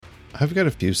I've got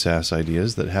a few SaaS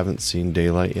ideas that haven't seen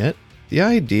daylight yet. The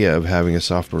idea of having a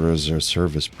software as a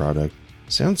service product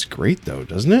sounds great though,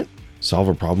 doesn't it? Solve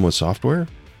a problem with software,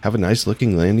 have a nice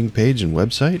looking landing page and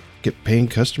website, get paying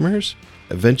customers,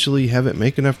 eventually have it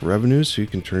make enough revenue so you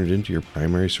can turn it into your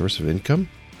primary source of income.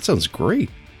 That sounds great.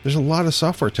 There's a lot of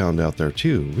software talent out there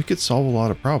too. We could solve a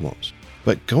lot of problems.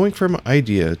 But going from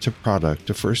idea to product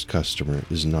to first customer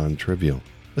is non-trivial,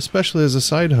 especially as a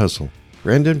side hustle.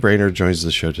 Brandon Brainerd joins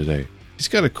the show today. He's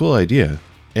got a cool idea,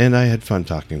 and I had fun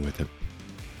talking with him.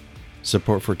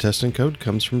 Support for Test and Code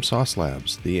comes from Sauce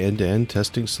Labs, the end-to-end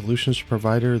testing solutions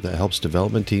provider that helps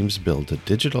development teams build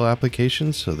digital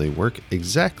applications so they work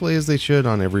exactly as they should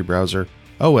on every browser,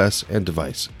 OS, and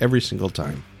device every single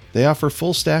time. They offer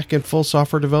full stack and full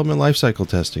software development lifecycle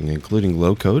testing, including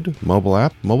low code, mobile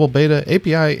app, mobile beta,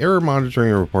 API, error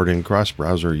monitoring and reporting,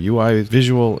 cross-browser, UI,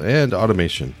 visual, and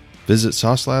automation. Visit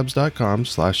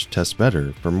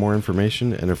saucelabs.com/testbetter for more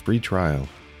information and a free trial.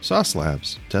 Sauce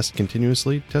Labs. Test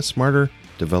continuously, test smarter,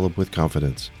 develop with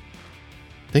confidence.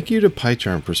 Thank you to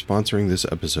PyCharm for sponsoring this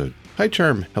episode.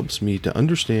 PyCharm helps me to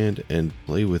understand and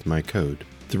play with my code.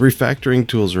 The refactoring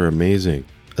tools are amazing.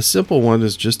 A simple one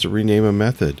is just to rename a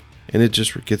method, and it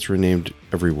just gets renamed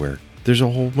everywhere. There's a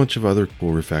whole bunch of other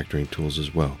cool refactoring tools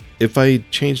as well. If I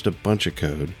changed a bunch of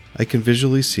code, I can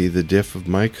visually see the diff of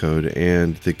my code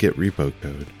and the Git repo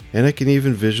code, and I can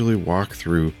even visually walk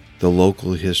through the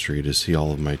local history to see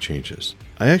all of my changes.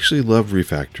 I actually love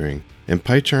refactoring, and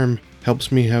PyCharm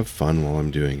helps me have fun while I'm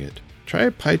doing it. Try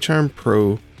PyCharm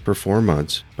Pro for 4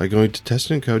 months by going to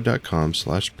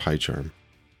testandcode.com/PyCharm.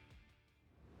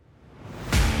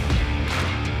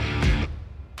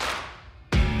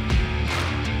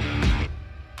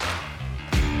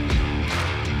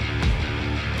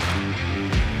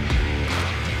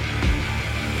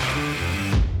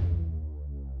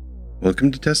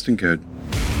 Welcome to Test and Code.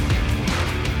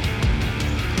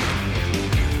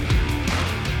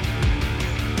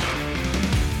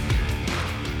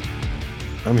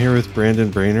 I'm here with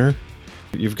Brandon Brainerd.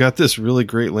 You've got this really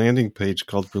great landing page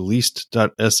called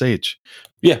released.sh.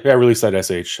 Yeah,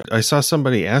 released.sh. I saw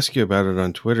somebody ask you about it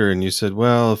on Twitter, and you said,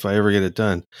 well, if I ever get it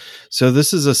done. So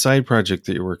this is a side project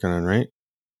that you're working on, right?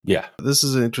 Yeah. This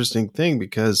is an interesting thing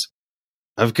because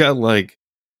I've got like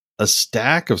a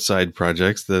stack of side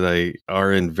projects that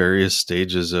are in various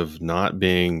stages of not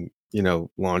being,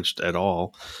 launched at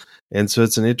all. And so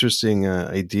it's an interesting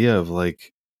idea of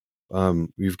like,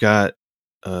 we've got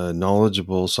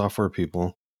knowledgeable software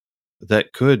people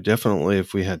that could definitely,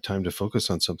 if we had time to focus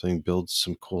on something, build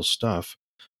some cool stuff.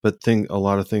 But a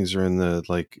lot of things are in the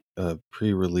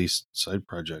pre-release side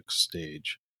project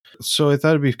stage. So I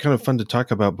thought it'd be kind of fun to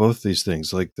talk about both these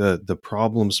things, like the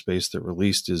problem space that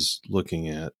Released is looking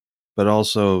at, but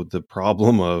also the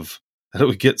problem of how do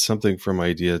we get something from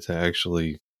idea to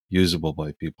actually usable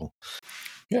by people.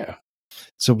 Yeah.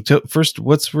 So first,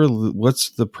 what's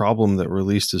the problem that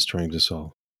Released is trying to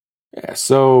solve? Yeah.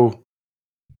 So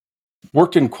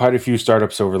worked in quite a few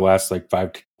startups over the last 5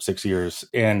 to 6 years.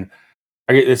 And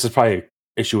this is probably an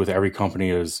issue with every company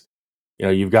is,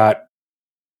 you've got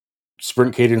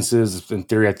sprint cadences. In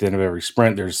theory, at the end of every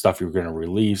sprint, there's stuff you're going to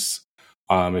release.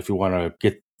 If you want to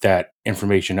get that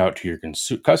information out to your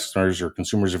customers or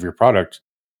consumers of your product,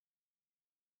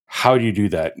 how do you do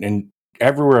that? And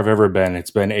everywhere I've ever been, it's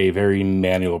been a very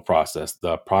manual process.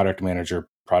 The product manager,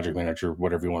 project manager,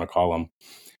 whatever you want to call them,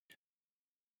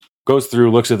 goes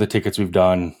through, looks at the tickets we've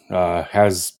done,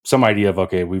 has some idea of,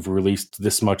 okay, we've released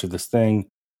this much of this thing.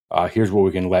 Here's what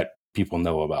we can let people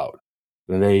know about.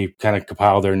 Then they kind of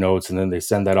compile their notes, and then they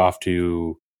send that off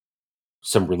to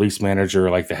some release manager,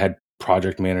 like the head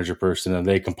project manager person, and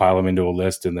they compile them into a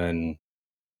list, and then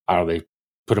they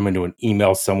put them into an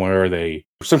email somewhere.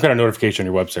 Some kind of notification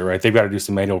on your website, right? They've got to do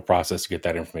some manual process to get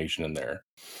that information in there.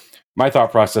 My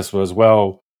thought process was,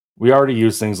 well, we already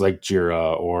use things like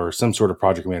Jira or some sort of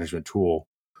project management tool.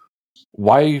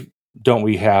 Why don't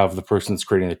we have the person that's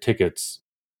creating the tickets,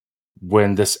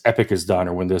 when this epic is done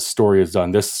or when this story is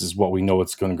done, this is what we know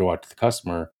it's going to go out to the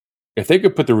customer. If they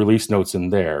could put the release notes in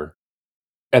there,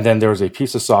 and then there was a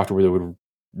piece of software that would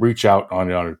reach out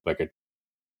on a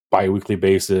bi-weekly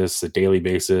basis, a daily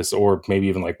basis, or maybe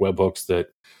even like webhooks that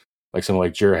something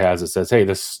like Jira has that says, hey,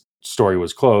 this story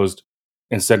was closed,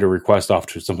 and send a request off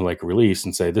to something like Release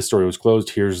and say, this story was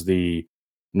closed. Here's the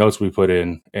notes we put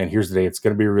in, and here's the day it's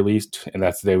going to be released. And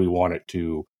that's the day we want it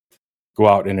to go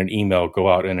out in an email, go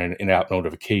out in an in-app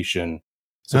notification,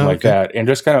 something like that. And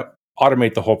just kind of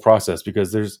automate the whole process,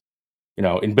 because there's,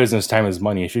 in business, time is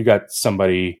money. If you've got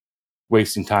somebody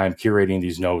wasting time curating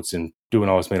these notes and doing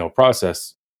all this manual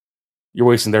process, you're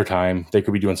wasting their time. They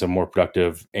could be doing something more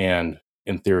productive and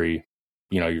in theory,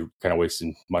 you're kind of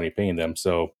wasting money paying them.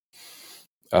 So,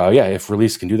 yeah, if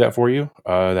Release can do that for you,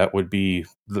 that would be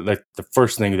the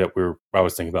first thing that I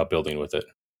was thinking about building with it.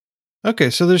 Okay,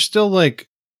 so there's still like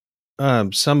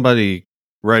somebody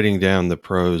writing down the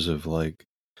pros of like,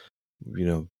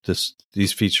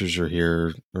 these features are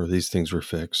here or these things were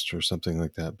fixed or something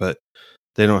like that, but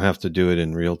they don't have to do it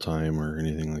in real time or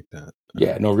anything like that.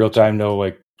 Yeah, no real time,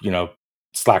 no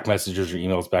Slack messages or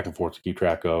emails back and forth to keep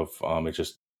track of. It's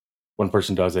just one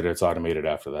person does it, it's automated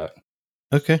after that.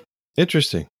 Okay,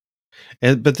 interesting.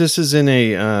 But this is in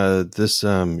a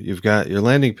you've got your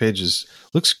landing pages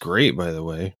looks great, by the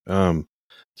way.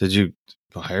 Did you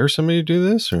hire somebody to do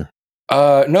this or?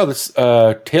 No, this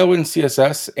Tailwind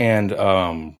CSS and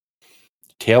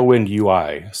Tailwind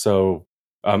UI. So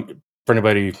for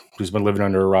anybody who's been living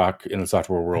under a rock in the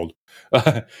software world,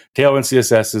 Tailwind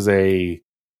CSS is a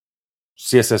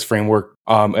CSS framework,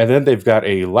 and then they've got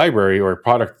a library or a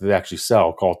product that they actually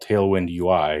sell called Tailwind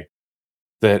UI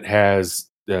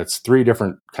that's 3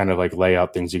 different kind of like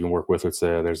layout things you can work with.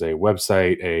 There's a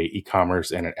website, a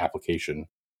e-commerce, and an application,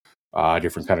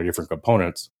 different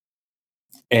components.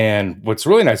 And what's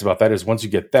really nice about that is once you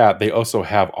get that, they also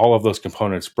have all of those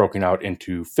components broken out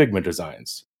into Figma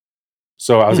designs.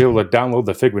 So I was able to download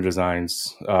the Figma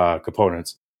designs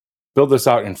components, build this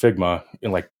out in Figma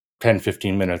in like 10,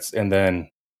 15 minutes, and then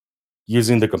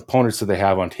using the components that they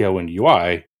have on Tailwind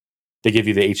UI, they give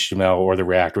you the HTML or the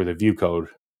React or the Vue code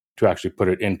to actually put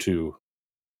it into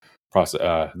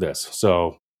this.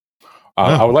 So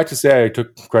I would like to say I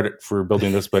took credit for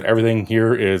building this, but everything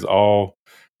here is all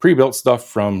pre-built stuff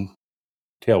from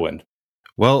Tailwind.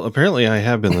 Well, apparently I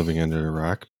have been living under a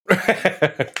rock.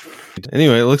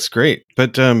 Anyway, it looks great,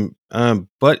 but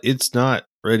it's not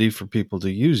ready for people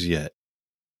to use yet,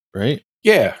 right?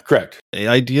 Yeah, correct.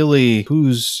 Ideally,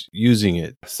 who's using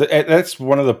it? So that's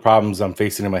one of the problems I'm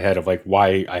facing in my head of like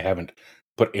why I haven't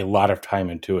put a lot of time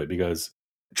into it, because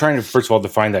trying to, first of all,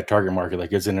 define that target market,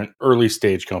 like it's in an early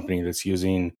stage company that's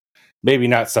using maybe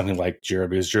not something like Jira,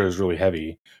 because Jira is really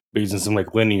heavy, but using something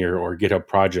like Linear or GitHub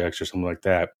Projects or something like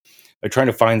that. Like trying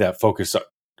to find that focused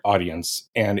audience.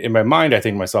 And in my mind, I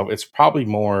think to myself, it's probably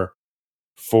more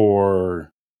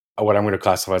for what I'm going to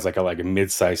classify as like a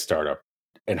mid-sized startup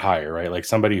and higher, right? Like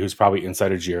somebody who's probably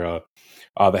inside of Jira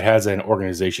that has an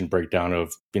organization breakdown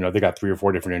of, they got 3 or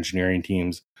 4 different engineering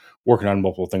teams working on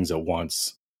multiple things at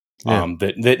once. Yeah.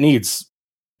 That needs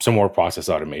some more process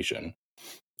automation.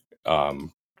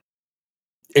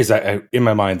 Is that in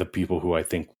my mind the people who I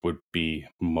think would be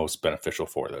most beneficial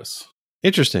for this?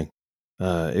 Interesting.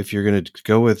 If you're going to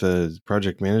go with a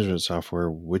project management software,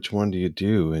 which one do you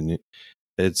do? And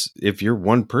if you're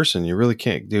one person, you really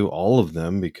can't do all of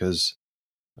them because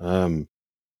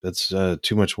that's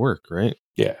too much work, right?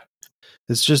 Yeah,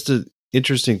 it's just an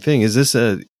interesting thing. Is this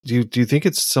do you think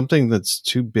it's something that's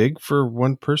too big for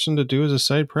one person to do as a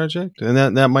side project? And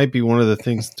that might be one of the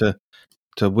things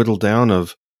to whittle down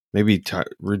of maybe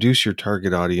reduce your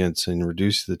target audience and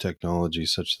reduce the technology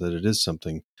such that it is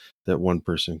something that one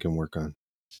person can work on.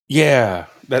 Yeah,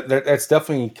 that's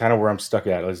definitely kind of where I'm stuck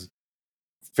at, is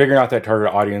figuring out that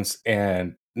target audience.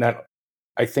 And not,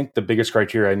 I think the biggest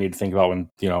criteria I need to think about when,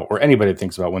 or anybody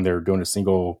thinks about when they're doing a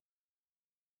single,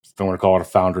 if I want to call it a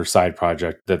founder side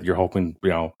project, that you're hoping,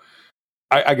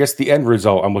 I guess the end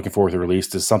result I'm looking for with the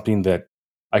Release is something that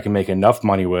I can make enough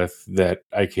money with that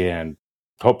I can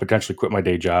hope potentially quit my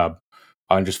day job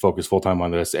and just focus full time on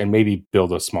this and maybe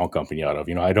build a small company out of.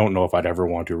 I don't know if I'd ever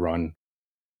want to run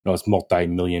this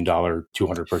multi-million-dollar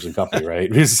 200-person company, right?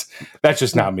 Because that's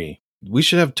just not me. We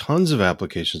should have tons of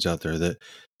applications out there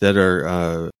that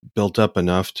are built up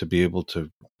enough to be able to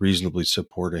reasonably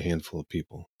support a handful of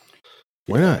people.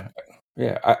 Why not?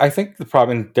 Yeah, I think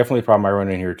definitely the problem I run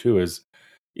in here too is,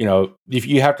 if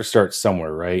you have to start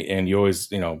somewhere, right? And you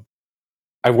always,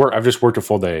 I've just worked a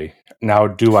full day. Now,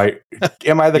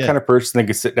 am I the kind of person that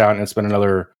can sit down and spend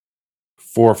another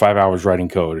 4 or 5 hours writing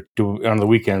code on the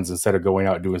weekends instead of going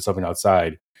out and doing something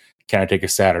outside? Can I take a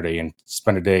Saturday and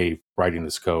spend a day writing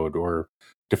this code or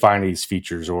define these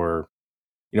features or,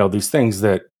 these things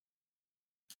that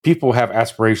people have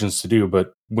aspirations to do,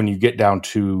 but when you get down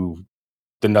to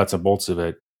the nuts and bolts of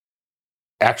it,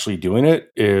 actually doing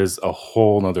it is a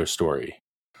whole nother story.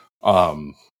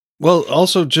 Well,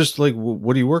 also just like,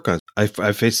 what do you work on? I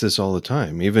face this all the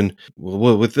time, even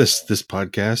with this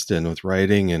podcast and with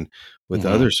writing and with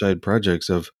other side projects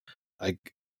of, I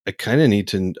kind of need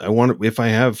to, if I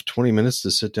have 20 minutes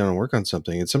to sit down and work on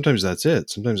something, and sometimes that's it.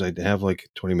 Sometimes I have like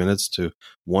 20 minutes to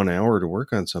 1 hour to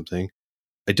work on something.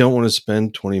 I don't want to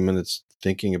spend 20 minutes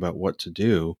thinking about what to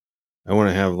do. I want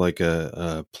to have like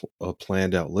a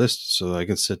planned out list so that I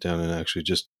can sit down and actually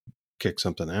just kick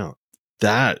something out.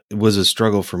 That was a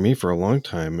struggle for me for a long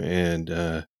time, and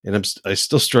I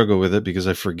still struggle with it because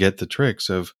I forget the tricks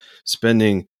of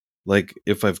spending, like,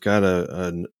 if I've got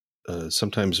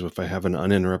sometimes if I have an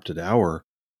uninterrupted hour,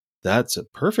 that's a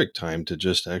perfect time to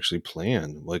just actually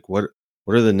plan. Like, what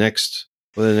are the next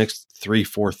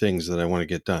 3-4 things that I want to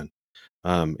get done,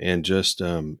 and just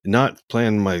not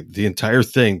plan the entire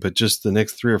thing, but just the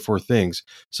next 3 or 4 things,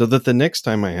 so that the next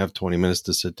time I have 20 minutes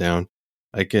to sit down,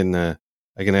 I can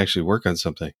actually work on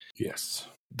something. Yes.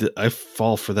 I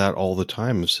fall for that all the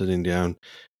time, of sitting down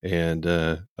and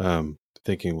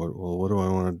thinking, what do I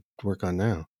want to work on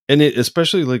now? And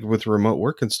especially like with remote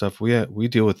work and stuff, we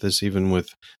deal with this even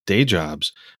with day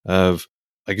jobs. Of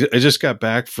I just got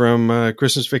back from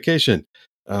Christmas vacation.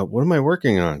 What am I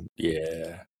working on?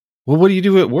 Yeah. Well, what do you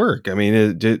do at work? I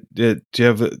mean, do you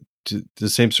have the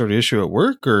same sort of issue at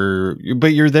work,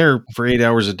 but you're there for 8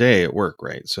 hours a day at work,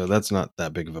 right? So that's not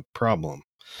that big of a problem.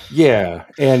 Yeah.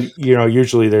 And,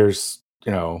 usually there's,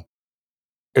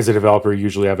 as a developer, you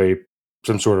usually have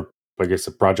some sort of, I guess,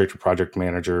 a project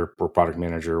manager or product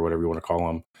manager or whatever you want to call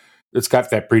them. It's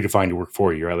got that predefined work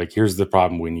for you, right? Like, here's the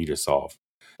problem we need to solve.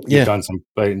 You've Yeah. done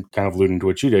but kind of alluding to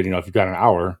what you did, if you've got an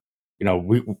hour,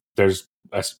 there's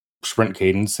a sprint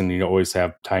cadence, and you always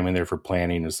have time in there for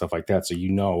planning and stuff like that. So,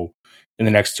 in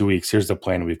the next 2 weeks, here's the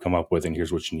plan we've come up with, and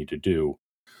here's what you need to do.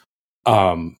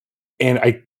 And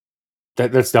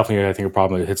that's definitely, I think, a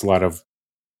problem that hits a lot of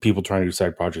people trying to do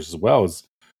side projects as well. Is,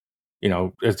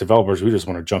 as developers, we just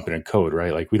want to jump in and code,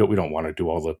 right? Like, we don't want to do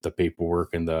all the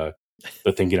paperwork and the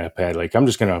thinking ahead. Like, I'm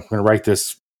gonna write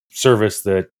this service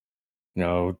that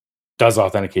does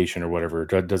authentication or whatever,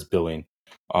 does billing.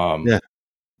 Yeah.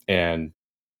 And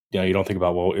you don't think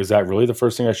about, well, is that really the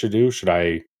first thing I should do? Should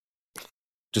I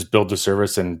just build the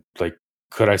service, and like,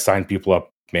 could I sign people up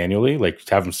manually? Like,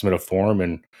 have them submit a form,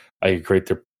 and I could create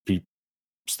their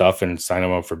stuff and sign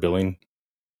them up for billing.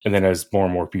 And then as more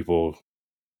and more people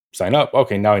sign up,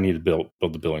 okay, now I need to build the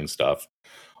billing stuff.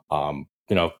 Kind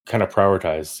of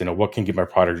prioritize, what can get my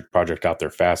project out there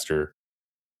faster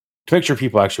to make sure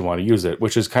people actually want to use it,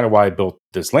 which is kind of why I built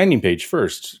this landing page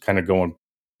first, kind of going,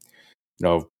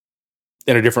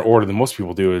 in a different order than most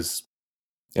people do. Is,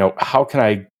 how can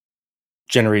I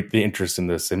generate the interest in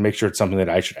this and make sure it's something that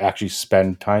I should actually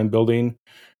spend time building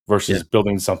versus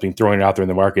building something, throwing it out there in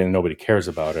the market and nobody cares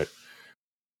about it.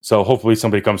 So hopefully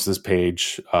somebody comes to this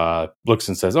page, looks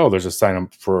and says, oh, there's a sign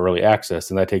up for early access.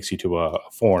 And that takes you to a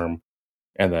form.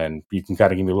 And then you can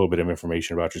kind of give me a little bit of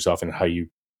information about yourself and how you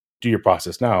do your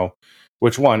process now,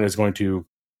 which one is going to,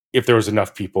 if there was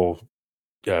enough people,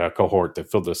 cohort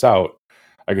that filled this out,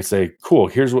 I could say, cool,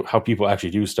 here's how people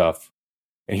actually do stuff.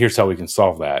 And here's how we can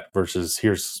solve that, versus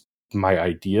here's my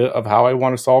idea of how I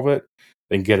want to solve it.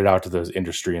 Then get it out to the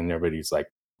industry, and everybody's like,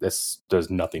 this does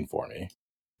nothing for me.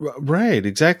 Right,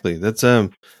 exactly. That's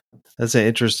an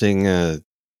interesting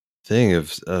thing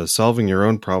of solving your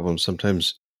own problem.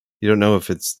 Sometimes you don't know if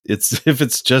it's if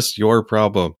it's just your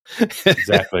problem.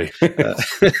 Exactly.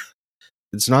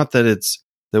 It's not that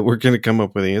we're going to come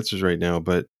up with answers right now,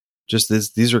 but just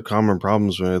these are common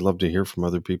problems. When I'd love to hear from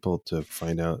other people to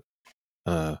find out,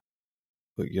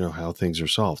 how things are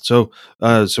solved. So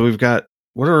we've got,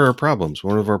 what are our problems?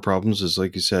 One of our problems is,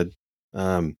 like you said,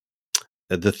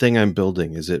 the thing I'm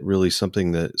building, is it really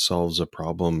something that solves a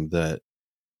problem that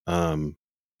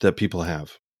that people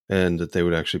have, and that they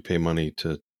would actually pay money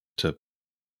to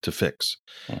fix?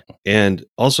 Mm-hmm. And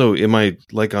also, am I,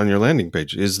 like, on your landing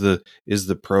page, is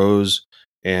the pros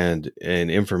and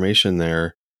information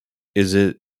there, is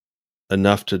it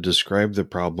enough to describe the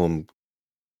problem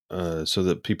so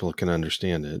that people can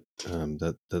understand it?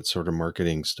 That sort of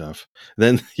marketing stuff.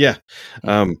 Then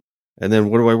and then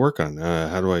what do I work on?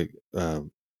 How do I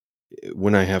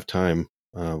when I have time,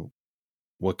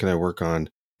 what can I work on?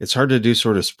 It's hard to do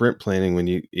sort of sprint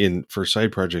planning for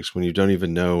side projects, when you don't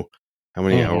even know how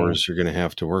many hours you're going to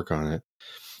have to work on it.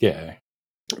 Yeah.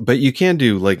 But you can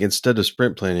do, like, instead of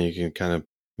sprint planning, you can kind of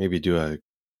maybe do a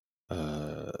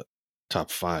top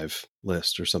 5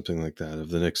 list or something like that of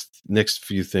the next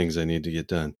few things I need to get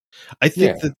done. I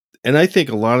think I think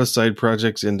a lot of side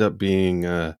projects end up being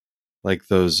like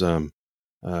those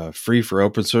free for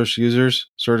open source users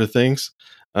sort of things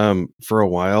for a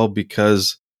while,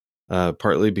 because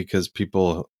partly because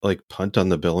people like punt on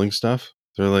the billing stuff.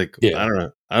 They're like, I don't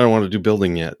know, I don't want to do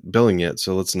billing yet,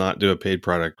 so let's not do a paid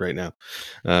product right now.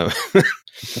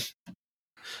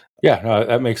 Yeah, no,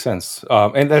 that makes sense.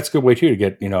 And that's a good way too to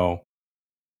get,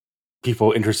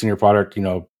 people interested in your product,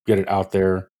 get it out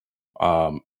there.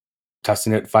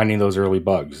 testing it, finding those early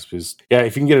bugs. Because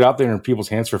if you can get it out there in people's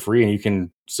hands for free, and you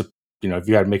can, if you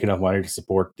got to make enough money to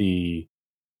support the,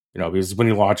 because when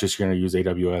you launch this, you're going to use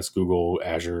AWS, Google,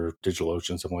 Azure,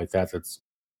 DigitalOcean, something like that. That's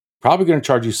probably going to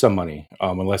charge you some money,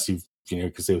 unless you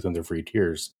can stay within their free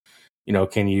tiers.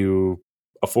 Can you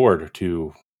afford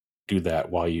to do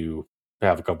that while you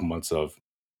have a couple months of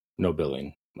no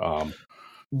billing?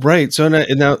 Right. So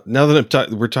now that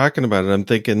we're talking about it, I'm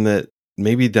thinking that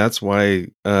maybe that's why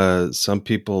some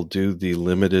people do the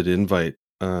limited invite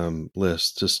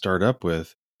list to start up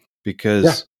with,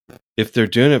 because if they're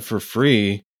doing it for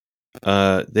free,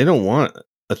 they don't want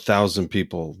 1,000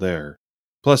 people there.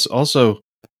 Plus, also,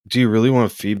 do you really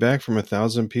want feedback from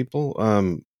 1,000 people?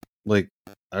 Like,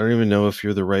 I don't even know if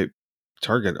you're the right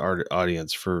target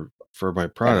audience for my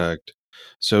product.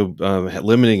 So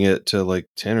limiting it to like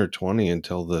 10 or 20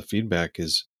 until the feedback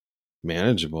is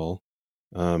manageable.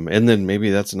 And then maybe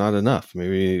that's not enough.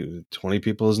 Maybe 20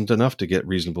 people isn't enough to get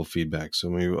reasonable feedback. So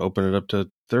maybe open it up to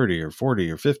 30 or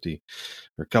 40 or 50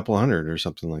 or a couple hundred or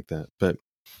something like that. But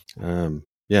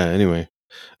anyway,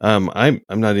 I'm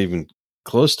not even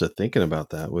close to thinking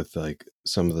about that with like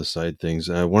some of the side things.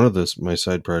 One of my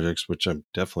side projects, which I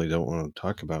definitely don't want to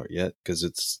talk about yet because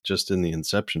it's just in the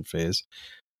inception phase.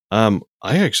 I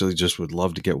actually just would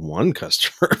love to get one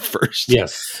customer first.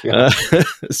 Yes. Yeah.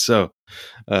 So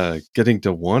getting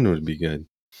to one would be good.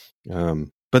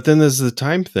 But then there's the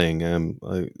time thing.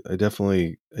 I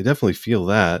definitely feel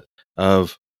that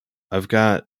I've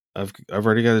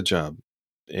already got a job,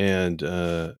 and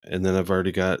then I've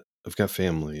got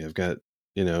family. I've got,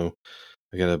 I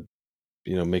got to,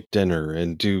 make dinner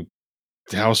and do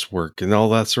housework and all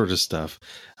that sort of stuff.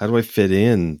 How do I fit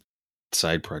in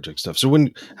side project stuff? So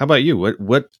how about you?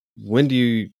 When do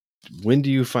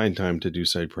you find time to do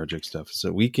side project stuff? Is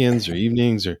it weekends or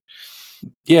evenings or?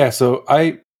 Yeah. So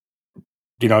right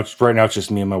now it's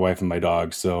just me and my wife and my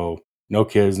dog. So no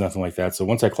kids, nothing like that. So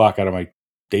once I clock out of my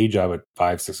day job at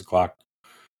 5, 6 o'clock,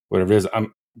 whatever it is,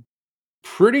 I'm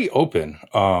pretty open,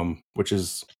 which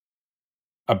is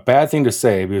a bad thing to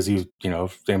say because if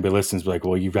anybody listens, be like,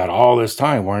 well, you've got all this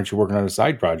time. Why aren't you working on a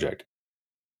side project?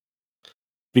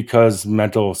 Because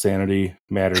mental sanity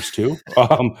matters too.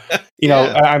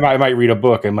 I might read a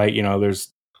book. I might,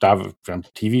 there's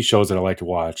TV shows that I like to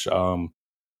watch.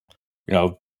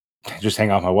 Just hang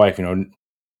out with my wife.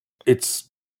 It's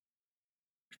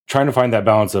trying to find that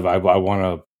balance of I want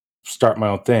to start my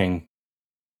own thing,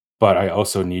 but I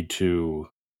also need to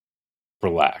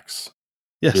relax.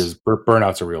 Yes, because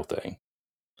burnout's a real thing.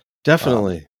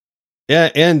 Definitely.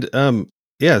 And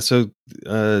So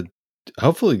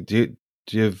hopefully, do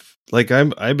you have like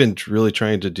I've been really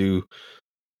trying to do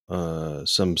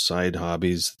some side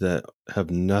hobbies that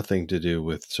have nothing to do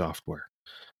with software.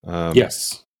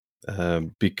 Yes.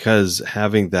 Because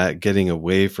having that getting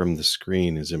away from the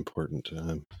screen is important.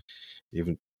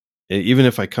 Even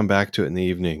if I come back to it in the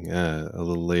evening, a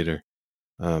little later.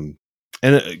 And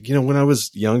when I was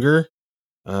younger,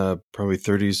 probably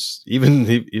 30s, even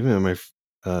in my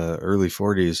early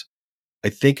 40s, I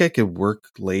think I could work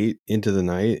late into the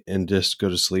night and just go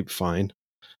to sleep fine.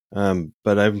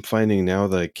 But I'm finding now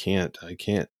that I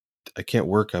can't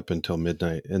work up until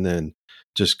midnight and then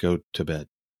just go to bed.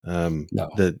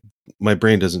 That my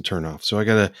brain doesn't turn off. So I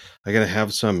gotta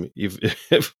have some,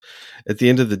 if at the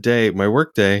end of the day, my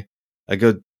work day, I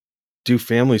go do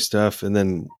family stuff and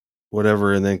then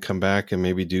whatever, and then come back and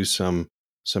maybe do some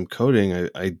coding.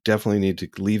 I definitely need to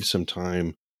leave some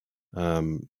time,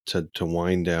 to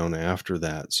wind down after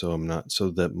that. So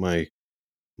that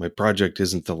my project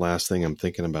isn't the last thing I'm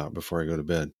thinking about before I go to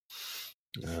bed.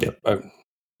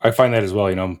 I find that as well.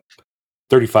 I'm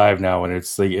 35 now, and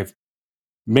it's like if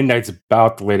midnight's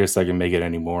about the latest I can make it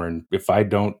anymore. And if I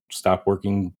don't stop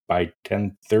working by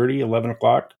 10:30, 11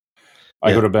 o'clock,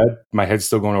 I go to bed. My head's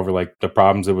still going over like the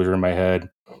problems that were in my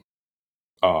head,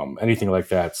 anything like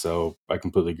that. So I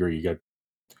completely agree.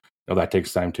 That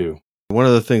takes time too. One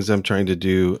of the things I'm trying to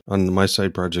do on my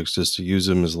side projects is to use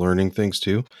them as learning things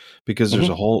too, because there's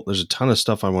a ton of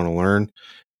stuff I want to learn.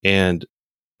 And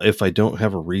if I don't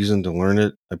have a reason to learn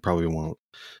it, I probably won't.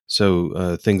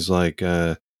 So things like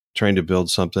trying to build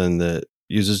something that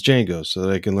uses Django so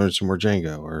that I can learn some more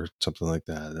Django or something like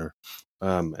that. Or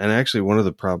and actually, one of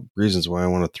the reasons why I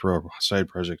want to throw a side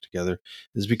project together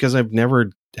is because I've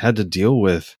never had to deal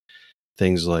with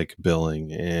things like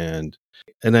billing, and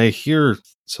I hear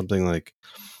something like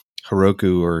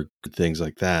Heroku or things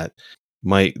like that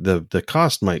the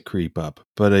cost might creep up,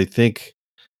 but I think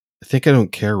I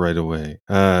don't care right away,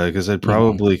 because I'd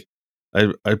probably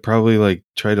like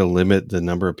try to limit the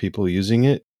number of people using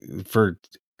it for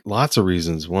lots of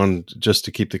reasons. One, just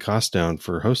to keep the cost down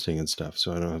for hosting and stuff,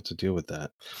 so I don't have to deal with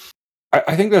that.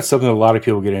 I think that's something a lot of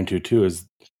people get into too. Is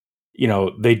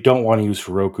they don't want to use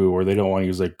Heroku or they don't want to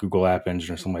use like Google App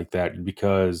Engine or something like that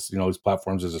because these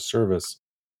platforms as a service.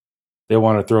 They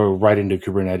want to throw right into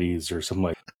Kubernetes or something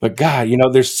like that. But God,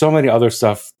 there's so many other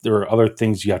stuff. There are other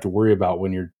things you have to worry about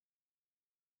when you're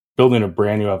building a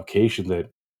brand new application, that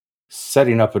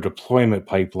setting up a deployment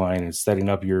pipeline and setting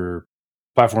up your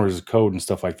platform as a code and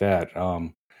stuff like that.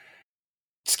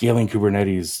 Scaling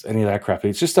Kubernetes, any of that crap.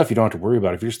 It's just stuff you don't have to worry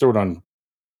about. If you just throw it on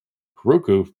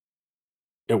Heroku,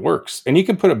 it works. And you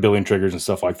can put up billing triggers and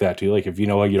stuff like that too. Like if you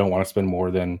know you don't want to spend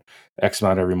more than X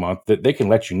amount every month, that they can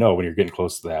let you know when you're getting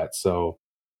close to that. So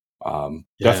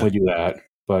definitely do that.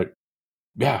 But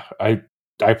yeah, I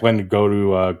plan to go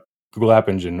to Google App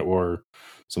Engine or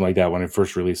something like that when it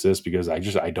first releases, because I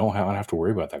don't have to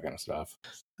worry about that kind of stuff.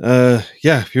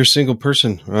 Yeah, if you're a single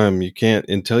person, you can't,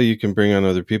 until you can bring on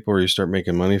other people or you start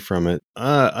making money from it.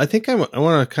 I think I want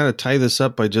to kind of tie this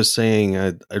up by just saying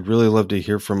I'd really love to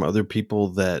hear from other people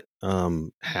that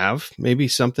have maybe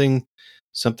something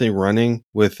running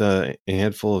with a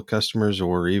handful of customers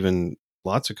or even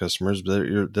lots of customers,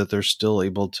 but that they're still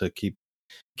able to keep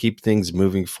things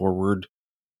moving forward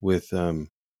with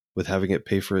having it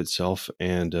pay for itself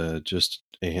and just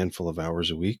a handful of hours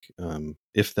a week.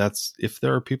 If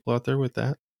there are people out there with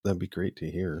that, that'd be great to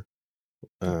hear.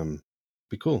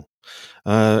 Be cool.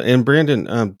 And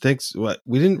Brandon, thanks.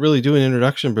 We didn't really do an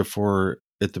introduction before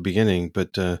at the beginning,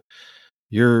 but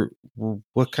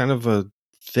what kind of a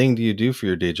thing do you do for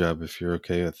your day job, if you're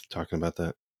okay with talking about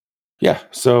that? Yeah.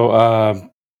 So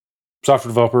software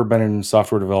developer, been in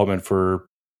software development for a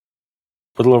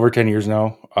little over 10 years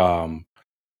now.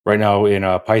 Right now in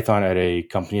Python at a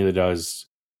company that does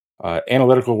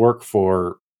analytical work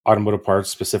for automotive parts,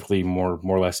 specifically more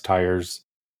or less tires,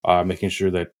 making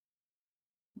sure that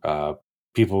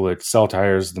people that sell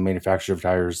tires, the manufacturer of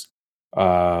tires,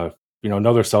 know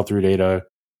their sell-through data,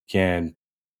 can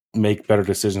make better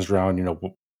decisions around,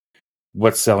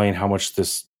 what's selling, how much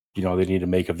this, they need to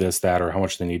make of this, that, or how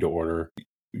much they need to order.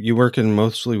 You working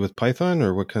mostly with Python,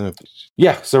 or what kind of?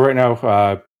 Yeah. So right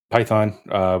now, Python,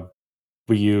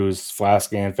 we use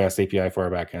Flask and Fast API for our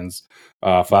backends.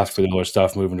 Flask for the older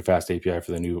stuff, moving to Fast API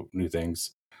for the new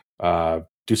things.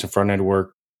 Do some front end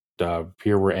work.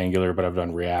 Here we're Angular, but I've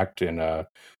done React and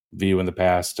Vue in the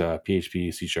past.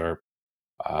 PHP, C#.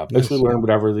 Basically, learn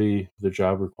whatever the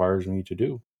job requires me to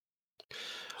do.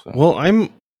 So. Well,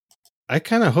 I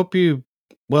kind of hope you.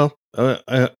 Well,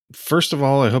 first of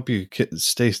all, I hope you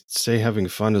stay having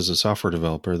fun as a software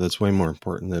developer. That's way more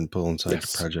important than pulling side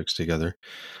projects together.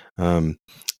 But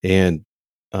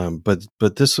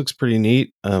this looks pretty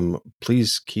neat.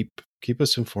 Please keep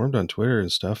us informed on Twitter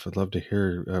and stuff. I'd love to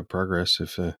hear progress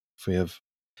if we have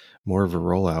more of a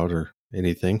rollout or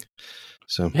anything.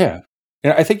 So yeah,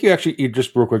 and I think you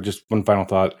just real quick, just one final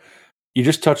thought. You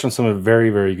just touched on something very,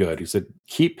 very good. You said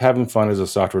keep having fun as a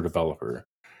software developer.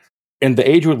 In the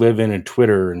age we live in, and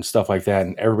Twitter and stuff like that,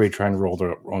 and everybody trying to roll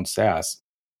their own SaaS,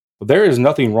 there is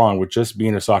nothing wrong with just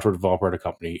being a software developer at a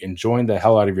company, enjoying the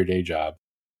hell out of your day job,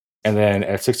 and then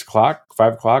at 6 o'clock,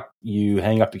 5 o'clock, you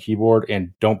hang up the keyboard and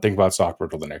don't think about software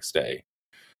till the next day.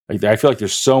 Like, I feel like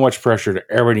there's so much pressure that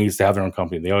everybody needs to have their own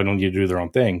company. They all need to do their own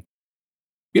thing.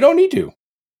 You don't need to.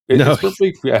 It's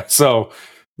perfectly, yeah. So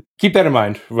keep that in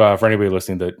mind for anybody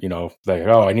listening that, I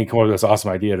need to come up with this awesome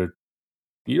idea.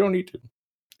 You don't need to.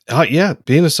 Yeah,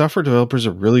 being a software developer is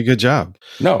a really good job.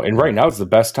 No, and right now it's the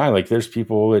best time. Like, there's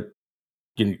people that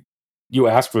you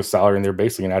ask for a salary and they're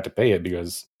basically going to have to pay it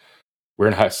because we're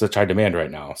in such high demand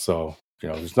right now. So,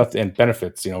 there's nothing, and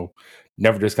benefits,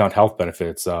 never discount health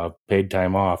benefits, paid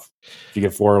time off. If you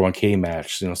get 401k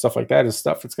match, stuff like that is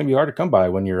stuff it's going to be hard to come by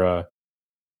when you're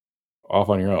off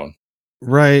on your own.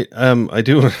 Right. I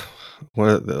do.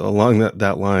 Along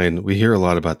that line, we hear a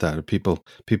lot about that. People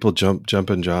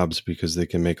jumping jobs because they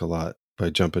can make a lot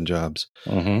by jumping jobs.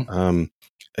 Mm-hmm.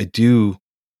 I do.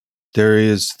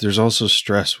 There's also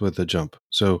stress with the jump.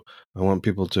 So I want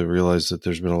people to realize that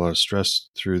there's been a lot of stress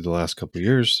through the last couple of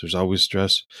years. There's always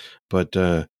stress, but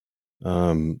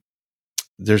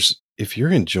if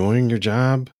you're enjoying your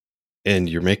job and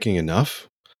you're making enough,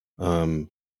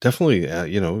 definitely,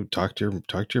 talk to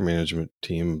your management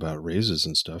team about raises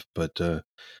and stuff. But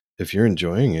if you're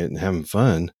enjoying it and having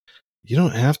fun, you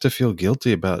don't have to feel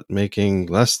guilty about making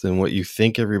less than what you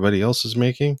think everybody else is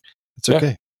making. It's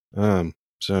okay.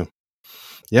 So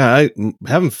yeah,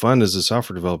 having fun as a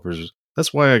software developer,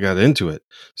 that's why I got into it.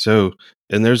 So,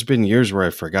 and there's been years where I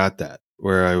forgot that,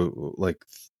 where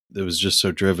it was just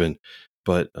so driven.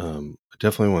 But I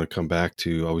definitely want to come back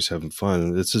to always having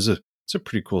fun. It's It's a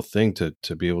pretty cool thing to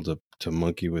be able to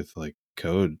monkey with like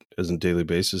code as a daily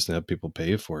basis and have people pay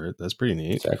you for it. That's pretty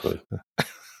neat. Exactly.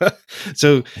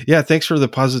 So yeah, thanks for the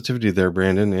positivity there,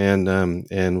 Brandon,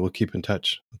 and we'll keep in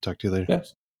touch. I'll talk to you later.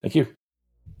 Yes. Thank you.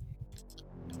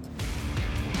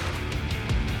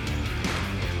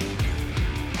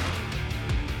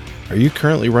 Are you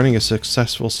currently running a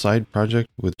successful side project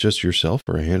with just yourself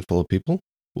or a handful of people?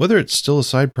 Whether it's still a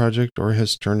side project or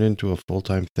has turned into a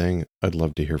full-time thing, I'd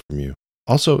love to hear from you.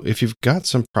 Also, if you've got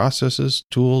some processes,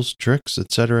 tools, tricks,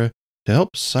 etc. to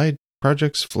help side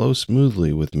projects flow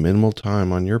smoothly with minimal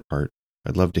time on your part,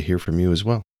 I'd love to hear from you as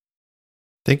well.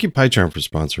 Thank you, PyCharm, for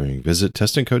sponsoring. Visit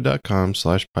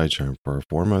testandcode.com/PyCharm for a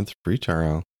 4-month free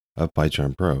trial of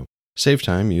PyCharm Pro. Save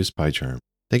time, use PyCharm.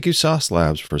 Thank you, Sauce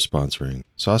Labs, for sponsoring.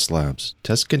 Sauce Labs.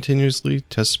 Test continuously,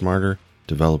 test smarter,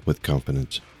 develop with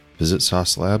confidence. Visit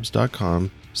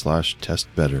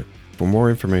saucelabs.com/testbetter for more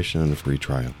information and a free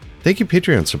trial. Thank you,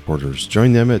 Patreon supporters.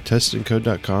 Join them at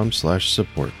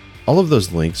testandcode.com/support. All of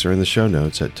those links are in the show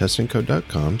notes at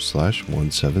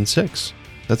testandcode.com/176.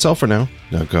 That's all for now.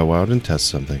 Now go out and test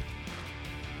something.